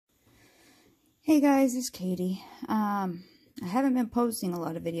Hey guys, it's Katie. I haven't been posting a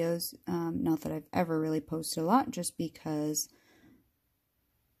lot of videos, not that I've ever really posted a lot, just because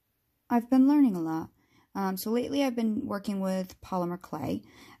I've been learning a lot. So lately I've been working with polymer clay,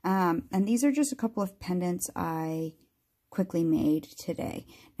 and these are just a couple of pendants I quickly made today.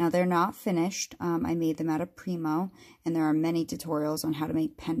 Now they're not finished. I made them out of Primo, and there are many tutorials on how to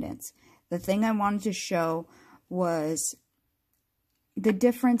make pendants. The thing I wanted to show was the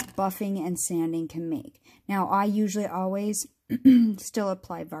difference buffing and sanding can make. Now, I usually always still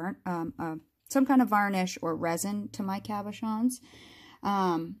apply some kind of varnish or resin to my cabochons,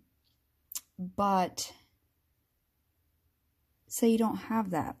 but say you don't have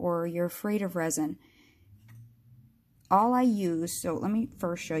that or you're afraid of resin. All I use, so let me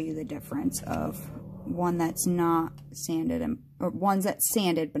first show you the difference of one that's not sanded or one's that's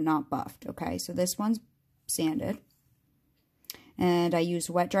sanded but not buffed. Okay, so this one's sanded. And I used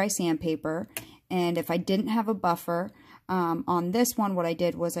wet dry sandpaper, and if I didn't have a buffer on this one, what I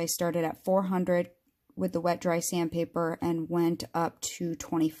did was I started at 400 with the wet dry sandpaper and went up to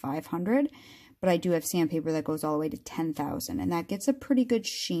 2500, but I do have sandpaper that goes all the way to 10,000, and that gets a pretty good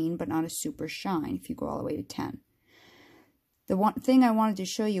sheen but not a super shine if you go all the way to 10. The one thing I wanted to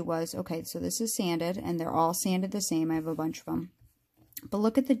show you was, okay, so this is sanded and they're all sanded the same. I have a bunch of them, but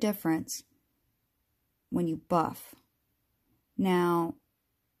look at the difference when you buff. Now,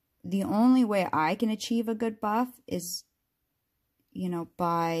 the only way I can achieve a good buff is,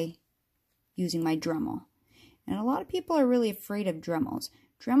 by using my Dremel. And a lot of people are really afraid of Dremels.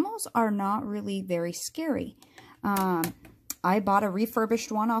 Dremels are not really very scary. I bought a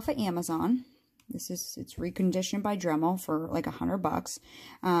refurbished one off of Amazon. It's reconditioned by Dremel for like $100.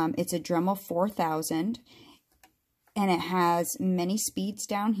 It's a Dremel 4000. And it has many speeds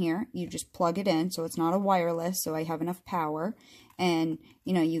down here. You just plug it in, so it's not a wireless, so I have enough power. And,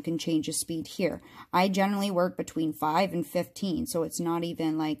 you can change the speed here. I generally work between 5 and 15, so it's not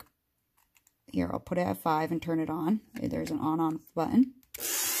even like, here, I'll put it at 5 and turn it on. There's an on-off button.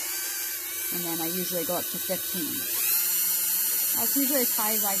 And then I usually go up to 15. That's usually as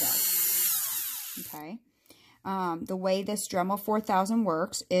high as I go. Okay. The way this Dremel 4000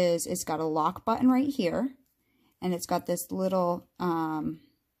 works is it's got a lock button right here. And it's got this little, I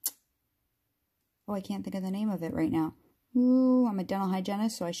can't think of the name of it right now. Ooh, I'm a dental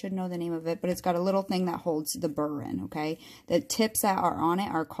hygienist, so I should know the name of it. But it's got a little thing that holds the burr in, okay? The tips that are on it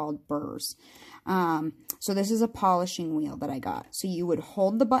are called burrs. So this is a polishing wheel that I got. So you would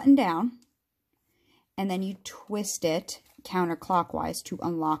hold the button down, and then you twist it counterclockwise to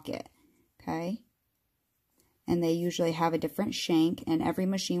unlock it, okay? And they usually have a different shank, and every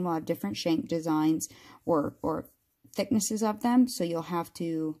machine will have different shank designs or thicknesses of them, so you'll have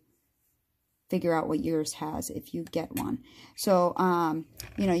to figure out what yours has if you get one. So,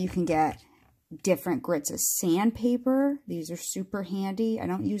 you can get different grits of sandpaper. These are super handy. I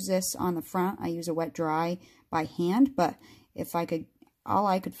don't use this on the front. I use a wet dry by hand, but if I could, all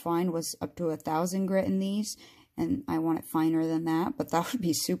I could find was up to 1,000 grit in these, and I want it finer than that, but that would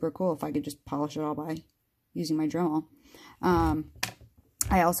be super cool if I could just polish it all by using my Dremel.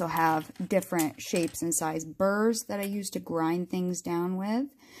 I also have different shapes and size burrs that I use to grind things down with.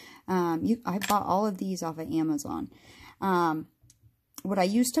 I bought all of these off of Amazon. What I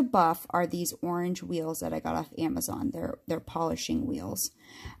use to buff are these orange wheels that I got off Amazon. They're polishing wheels.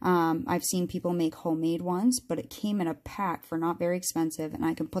 I've seen people make homemade ones, but it came in a pack for not very expensive, and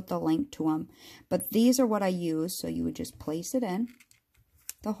I can put the link to them. But these are what I use, so you would just place it in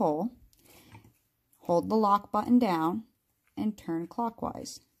the hole, hold the lock button down, and turn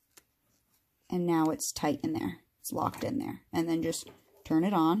clockwise. And now it's tight in there. It's locked in there. And then just turn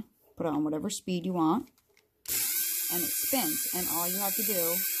it on, put it on whatever speed you want, and it spins. And all you have to do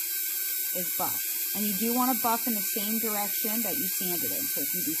is buff. And you do want to buff in the same direction that you sanded in. So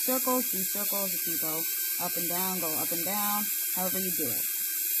if you do circles, do circles. If you go up and down, however you do it.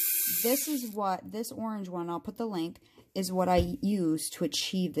 This is what, this orange one, I'll put the link, is what I use to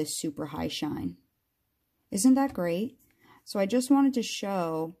achieve this super high shine. Isn't that great? So I just wanted to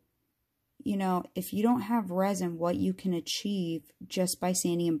show, if you don't have resin, what you can achieve just by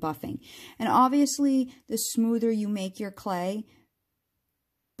sanding and buffing. And obviously, the smoother you make your clay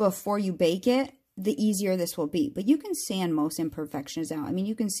before you bake it, the easier this will be. But you can sand most imperfections out. I mean,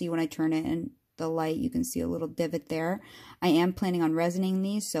 you can see when I turn it in the light, you can see a little divot there. I am planning on resining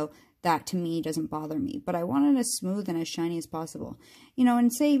these, so that to me doesn't bother me, but I want it as smooth and as shiny as possible.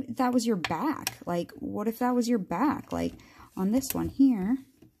 And say that was your back. Like, what if that was your back? Like on this one here,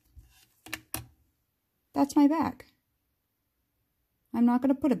 that's my back. I'm not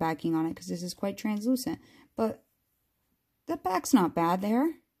going to put a backing on it because this is quite translucent, but the back's not bad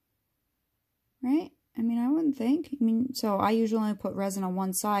there. right? I mean, I wouldn't think. I mean, so I usually only put resin on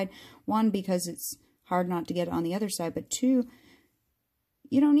one side. One, because it's hard not to get it on the other side. But two,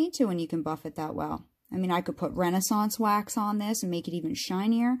 you don't need to when you can buff it that well. I mean, I could put Renaissance wax on this and make it even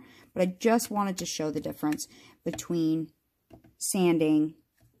shinier. But I just wanted to show the difference between sanding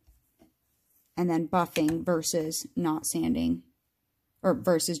and then buffing versus not sanding, or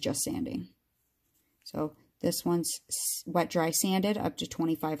versus just sanding. So this one's wet dry sanded up to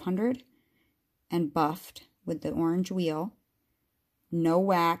 2500 and buffed with the orange wheel. No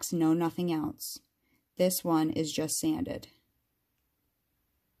wax, no nothing else. This one is just sanded.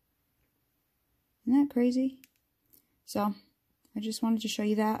 Isn't that crazy? So I just wanted to show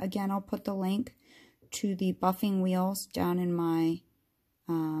you that. Again, I'll put the link to the buffing wheels down in my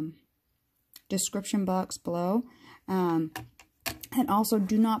description box below. And also,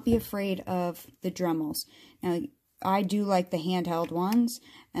 do not be afraid of the Dremels. Now, I do like the handheld ones,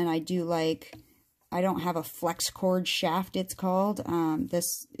 and I do like, I don't have a flex cord shaft, it's called.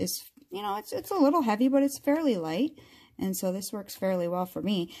 This is, you know, it's a little heavy, but it's fairly light. And so this works fairly well for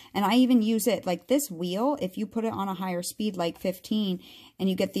me. And I even use it, like this wheel, if you put it on a higher speed, like 15, and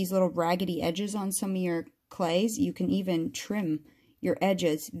you get these little raggedy edges on some of your clays, you can even trim your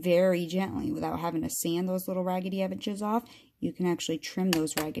edges very gently without having to sand those little raggedy edges off. You can actually trim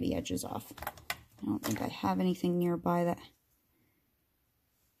those raggedy edges off. I don't think I have anything nearby that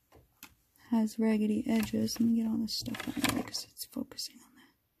has raggedy edges. Let me get all this stuff out of there because it's focusing on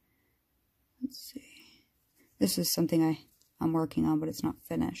that. Let's see. This is something I'm working on, but it's not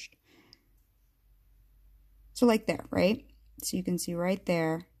finished. So like there, right? So you can see right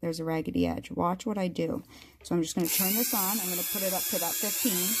there, there's a raggedy edge. Watch what I do. So I'm just going to turn this on. I'm going to put it up to about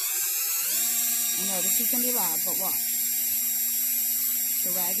 15. I know this is going to be loud, but watch. The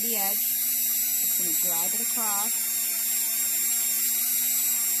raggedy edge, just going to drag it across.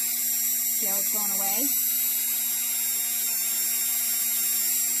 See how it's going away?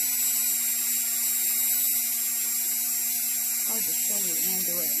 I'll just show you and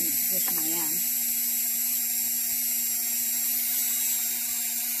do it in the position I am.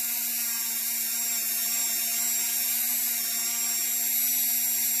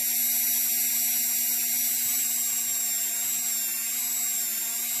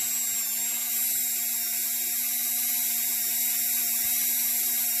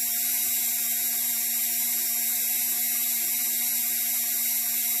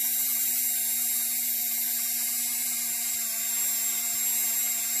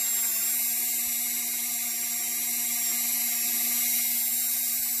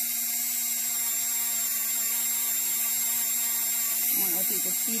 I don't know if you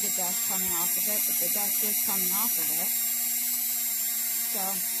can see the dust coming off of it, but the dust is coming off of it. So,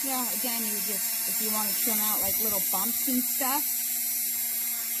 yeah, again, you just, if you want to trim out like little bumps and stuff,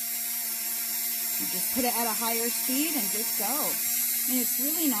 you just put it at a higher speed and just go. I mean, it's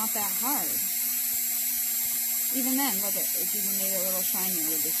really not that hard. Even then, look at it, it's even made it a little shinier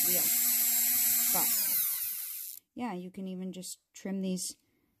with this wheel. But, yeah, you can even just trim these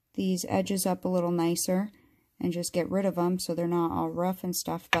edges up a little nicer and just get rid of them so they're not all rough and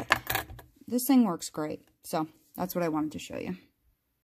stuff. But this thing works great. So that's what I wanted to show you.